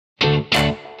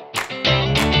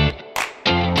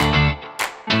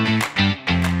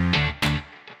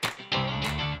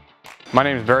My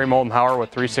name is Moldenhauer with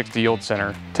 360 Yield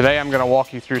Center. Today I'm going to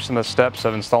walk you through some of the steps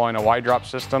of installing a wide drop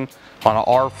system on an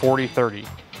R4030.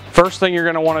 First thing you're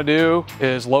going to want to do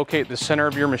is locate the center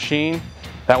of your machine.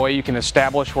 That way you can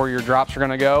establish where your drops are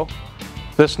going to go.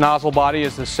 This nozzle body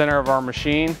is the center of our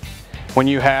machine. When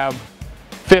you have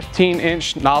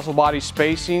 15-inch nozzle body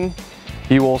spacing,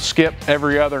 you will skip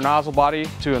every other nozzle body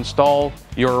to install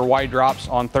your wide drops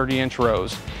on 30-inch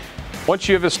rows. Once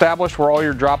you have established where all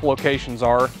your drop locations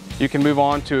are, you can move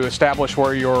on to establish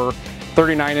where your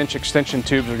 39-inch extension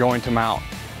tubes are going to mount.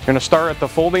 You're going to start at the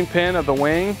folding pin of the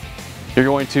wing. You're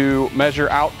going to measure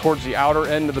out towards the outer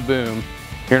end of the boom.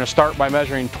 You're going to start by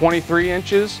measuring 23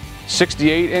 inches,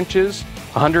 68 inches,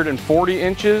 140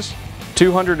 inches,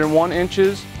 201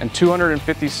 inches, and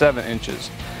 257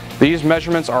 inches. These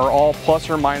measurements are all plus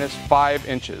or minus 5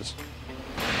 inches.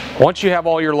 Once you have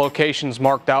all your locations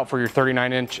marked out for your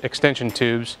 39-inch extension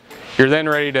tubes, you're then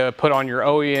ready to put on your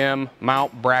OEM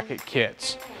mount bracket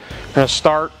kits. You're going to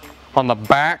start on the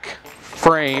back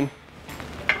frame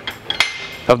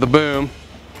of the boom.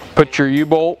 Put your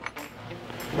U-bolt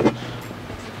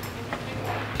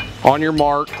on your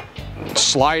mark,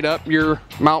 slide up your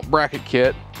mount bracket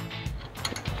kit,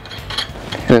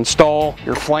 and install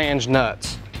your flange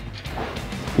nuts.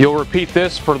 You'll repeat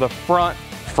this for the front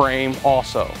frame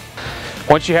also.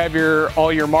 Once you have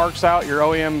all your marks out, your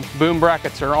OEM boom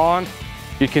brackets are on,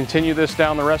 you continue this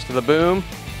down the rest of the boom.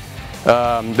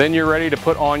 Then you're ready to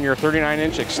put on your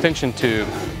 39-inch extension tube.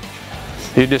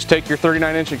 You just take your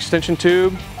 39-inch extension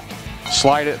tube,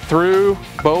 slide it through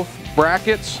both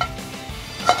brackets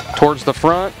towards the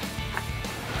front,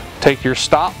 take your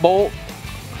stop bolt,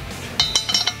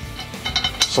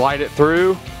 slide it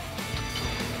through,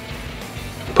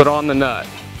 put on the nut.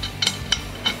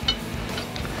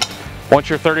 Once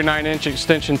your 39-inch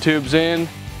extension tube's in,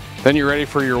 then you're ready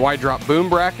for your wide drop boom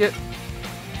bracket.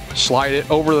 Slide it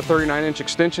over the 39-inch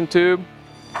extension tube,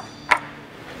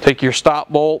 take your stop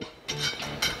bolt,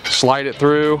 slide it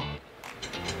through,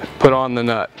 put on the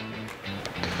nut.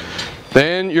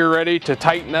 Then you're ready to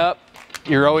tighten up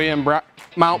your OEM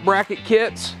mount bracket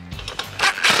kits.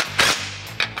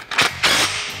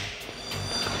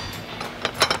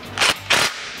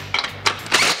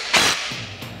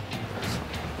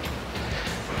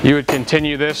 You would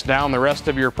continue this down the rest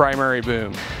of your primary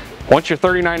boom. Once your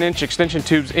 39-inch extension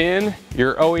tube's in,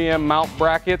 your OEM mount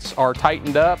brackets are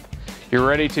tightened up, you're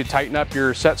ready to tighten up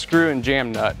your set screw and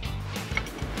jam nut.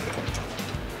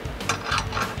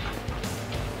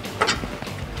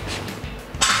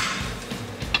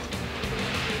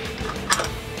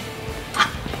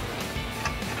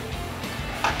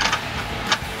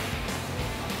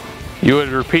 You would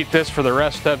repeat this for the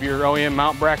rest of your OEM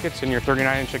mount brackets and your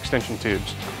 39-inch extension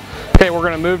tubes. Okay, we're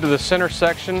going to move to the center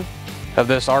section of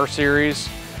this R-Series.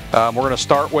 We're going to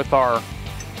start with our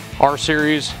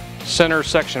R-Series center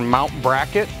section mount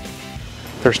bracket.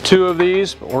 There's two of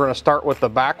these, but we're going to start with the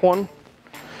back one.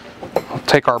 We'll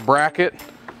take our bracket,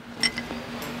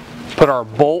 put our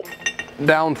bolt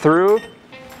down through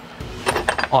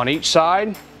on each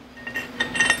side.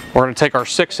 We're going to take our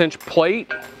 6-inch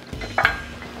plate,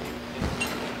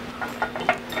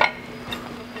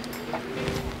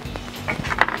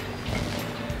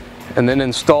 and then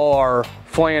install our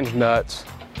flange nuts.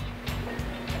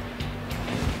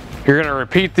 You're going to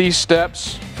repeat these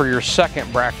steps for your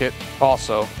second bracket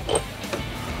also.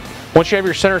 Once you have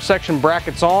your center section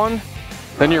brackets on,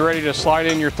 then you're ready to slide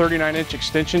in your 39-inch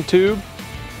extension tube.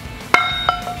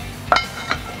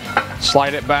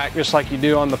 Slide it back just like you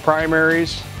do on the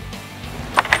primaries.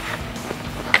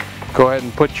 Go ahead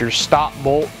and put your stop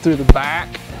bolt through the back.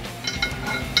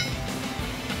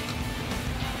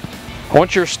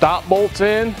 Once your stop bolt's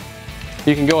in,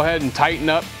 you can go ahead and tighten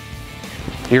up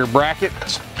your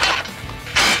brackets.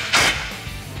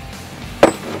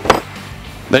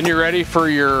 Then you're ready for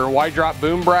your wide drop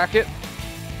boom bracket.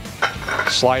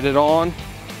 Slide it on,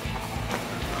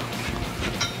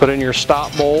 put in your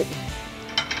stop bolt,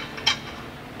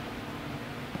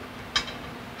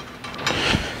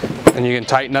 and you can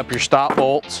tighten up your stop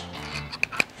bolts.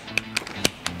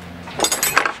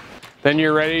 Then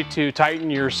you're ready to tighten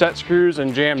your set screws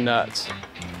and jam nuts.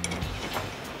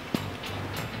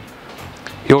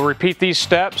 You'll repeat these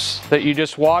steps that you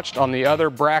just watched on the other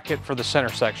bracket for the center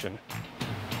section.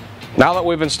 Now that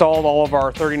we've installed all of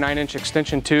our 39-inch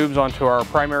extension tubes onto our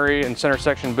primary and center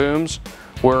section booms,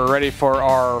 we're ready for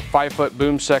our 5-foot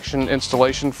boom section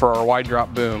installation for our wide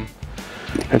drop boom.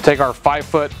 And take our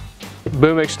 5-foot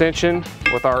boom extension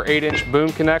with our 8-inch boom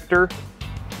connector,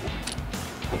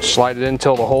 slide it in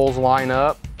until the holes line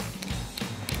up.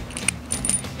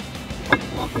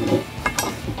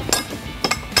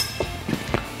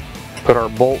 Put our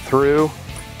bolt through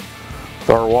with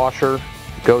our washer,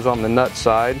 goes on the nut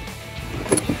side.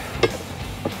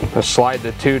 Let's slide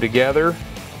the two together.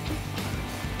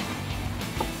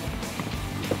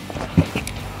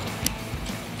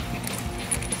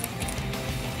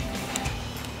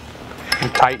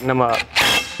 And tighten them up.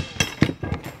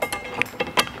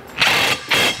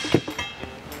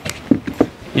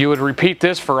 You would repeat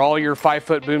this for all your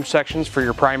 5-foot boom sections for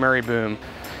your primary boom.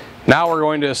 Now we're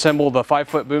going to assemble the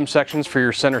 5-foot boom sections for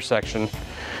your center section.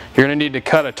 You're going to need to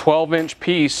cut a 12-inch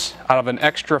piece out of an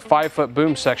extra 5-foot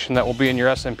boom section that will be in your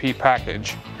SMP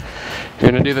package.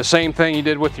 You're going to do the same thing you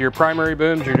did with your primary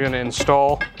booms. You're going to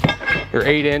install your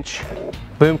 8-inch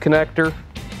boom connector.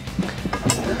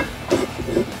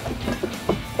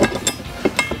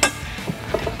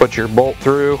 Put your bolt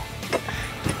through.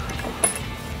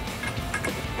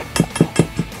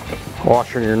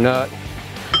 Washer your nut.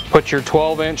 Put your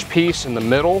 12-inch piece in the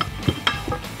middle.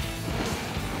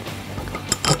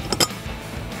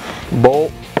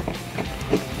 Bolt.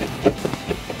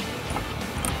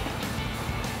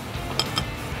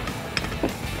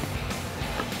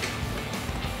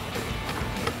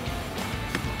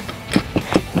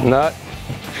 Nut.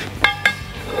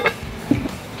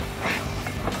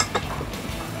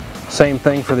 Same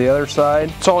thing for the other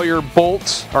side. So all your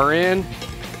bolts are in.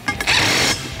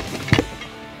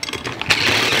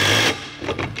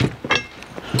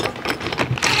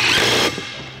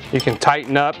 You can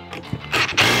tighten up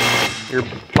your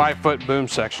 5-foot boom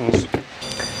sections.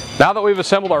 Now that we've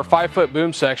assembled our 5-foot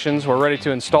boom sections, we're ready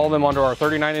to install them onto our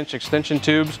 39-inch extension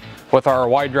tubes with our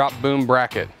wide drop boom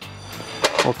bracket.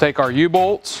 We'll take our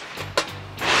U-bolts,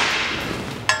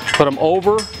 put them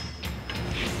over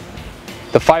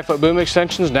the 5-foot boom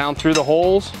extensions down through the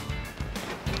holes.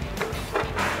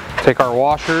 Take our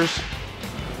washers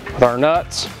with our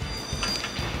nuts.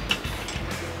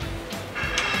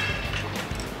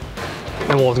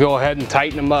 And we'll go ahead and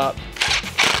tighten them up.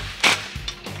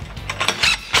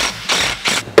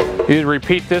 You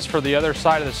repeat this for the other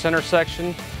side of the center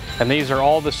section, and these are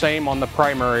all the same on the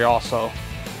primary also.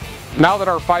 Now that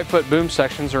our 5-foot boom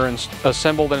sections are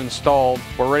assembled and installed,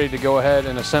 we're ready to go ahead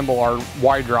and assemble our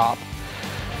wide drop.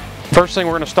 First thing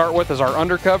we're going to start with is our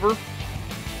undercover.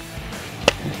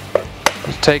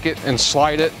 Let's take it and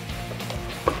slide it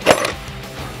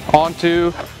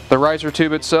onto the riser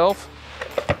tube itself.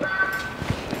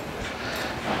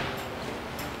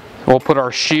 We'll put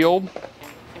our shield.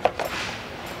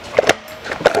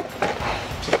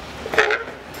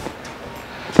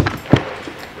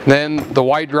 Then the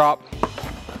wide drop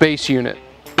base unit.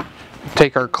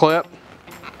 Take our clip.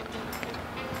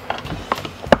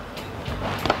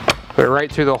 Put it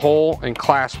right through the hole and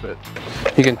clasp it.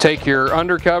 You can take your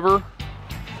undercover.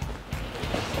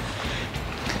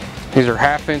 These are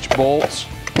 1/2-inch bolts.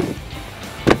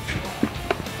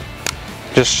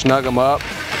 Just snug them up.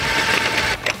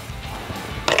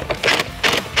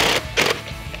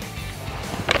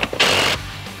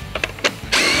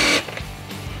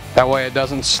 That way it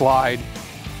doesn't slide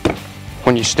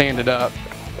when you stand it up.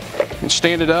 And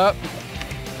stand it up,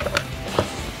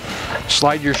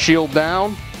 slide your shield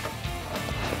down.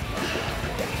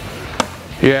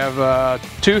 You have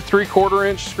 2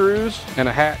 3/4-inch screws and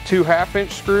 2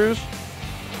 1/2-inch screws.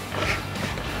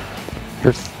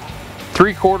 Your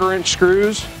 3/4-inch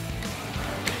screws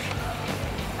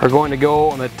are going to go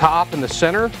on the top and the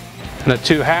center, and the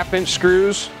 2 1/2-inch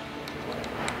screws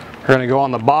are going to go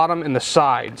on the bottom and the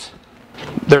sides.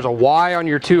 There's a Y on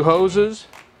your 2 hoses.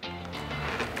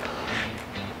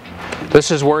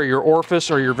 This is where your orifice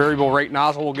or your variable rate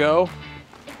nozzle will go.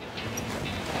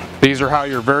 These are how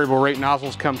your variable rate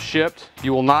nozzles come shipped.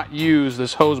 You will not use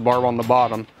this hose barb on the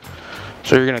bottom.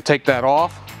 So you're going to take that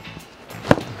off.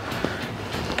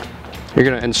 You're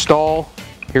going to install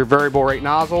your variable rate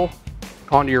nozzle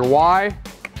onto your Y.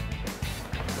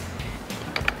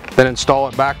 Then install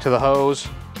it back to the hose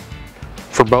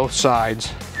for both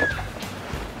sides.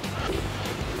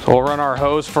 So we'll run our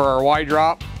hose for our Y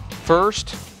drop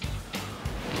first.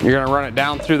 You're going to run it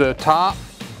down through the top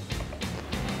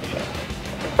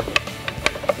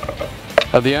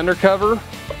of the undercover,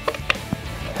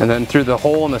 and then through the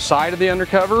hole in the side of the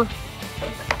undercover,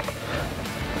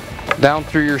 down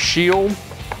through your shield,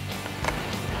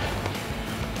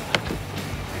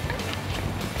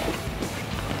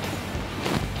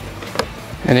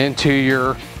 and into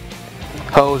your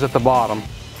hose at the bottom.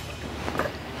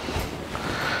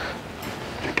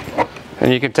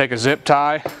 And you can take a zip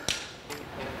tie,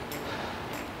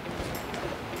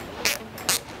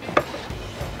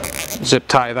 zip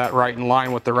tie that right in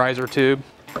line with the riser tube.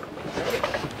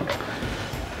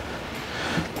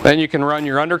 Then you can run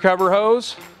your undercover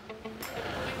hose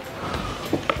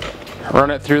Run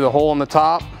it through the hole in the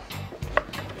top.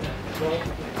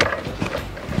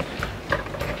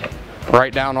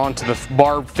 Right down onto the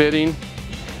barb fitting.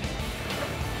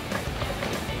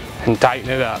 And tighten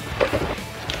it up.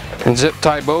 And zip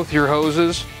tie both your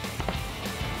hoses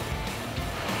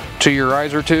to your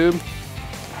riser tube.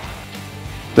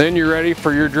 Then you're ready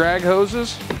for your drag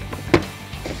hoses.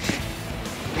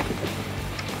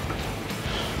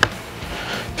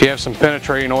 If you have some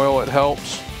penetrating oil, it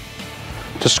helps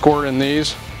to squirt in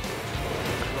these.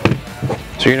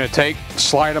 So you're going to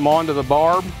slide them onto the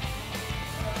barb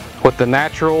with the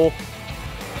natural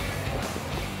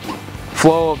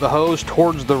flow of the hose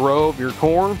towards the row of your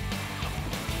corn.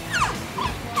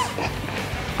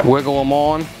 Wiggle them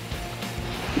on.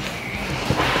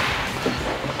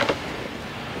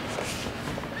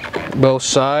 Both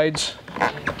sides.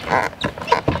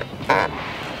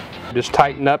 Just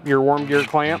tighten up your worm gear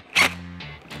clamp.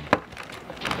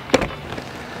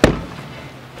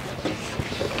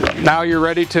 Now you're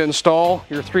ready to install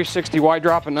your 360 wide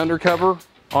drop and undercover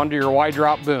onto your wide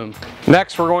drop boom.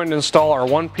 Next, we're going to install our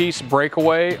one-piece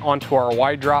breakaway onto our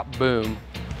wide drop boom.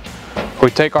 We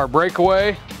take our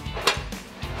breakaway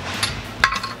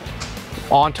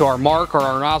onto our mark or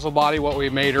our nozzle body, what we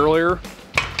made earlier.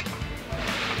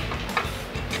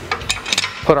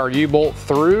 Put our U-bolt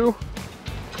through,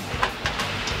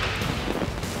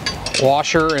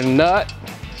 washer and nut.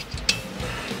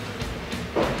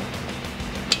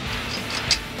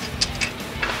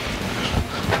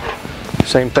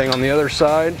 Same thing on the other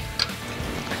side.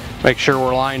 Make sure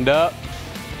we're lined up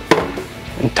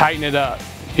and tighten it up.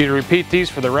 You repeat these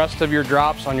for the rest of your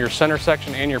drops on your center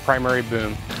section and your primary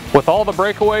boom. With all the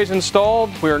breakaways installed,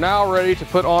 we are now ready to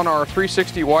put on our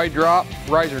 360 wide drop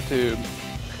riser tube.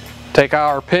 Take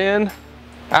our pin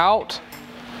out,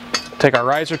 take our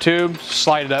riser tube,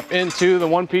 slide it up into the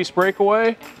one-piece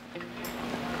breakaway,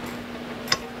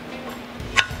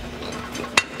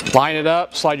 line it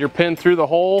up, slide your pin through the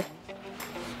hole.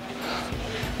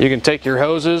 You can take your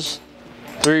hoses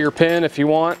through your pin if you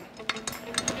want,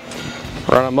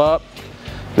 run them up.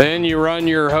 Then you run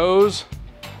your hose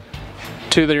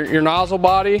to your nozzle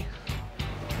body,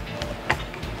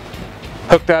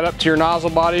 hook that up to your nozzle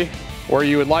body where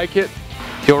you would like it.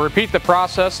 You'll repeat the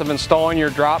process of installing your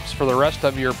drops for the rest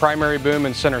of your primary boom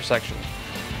and center section.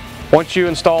 Once you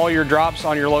install your drops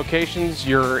on your locations,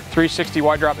 your 360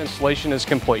 wide drop installation is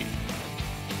complete.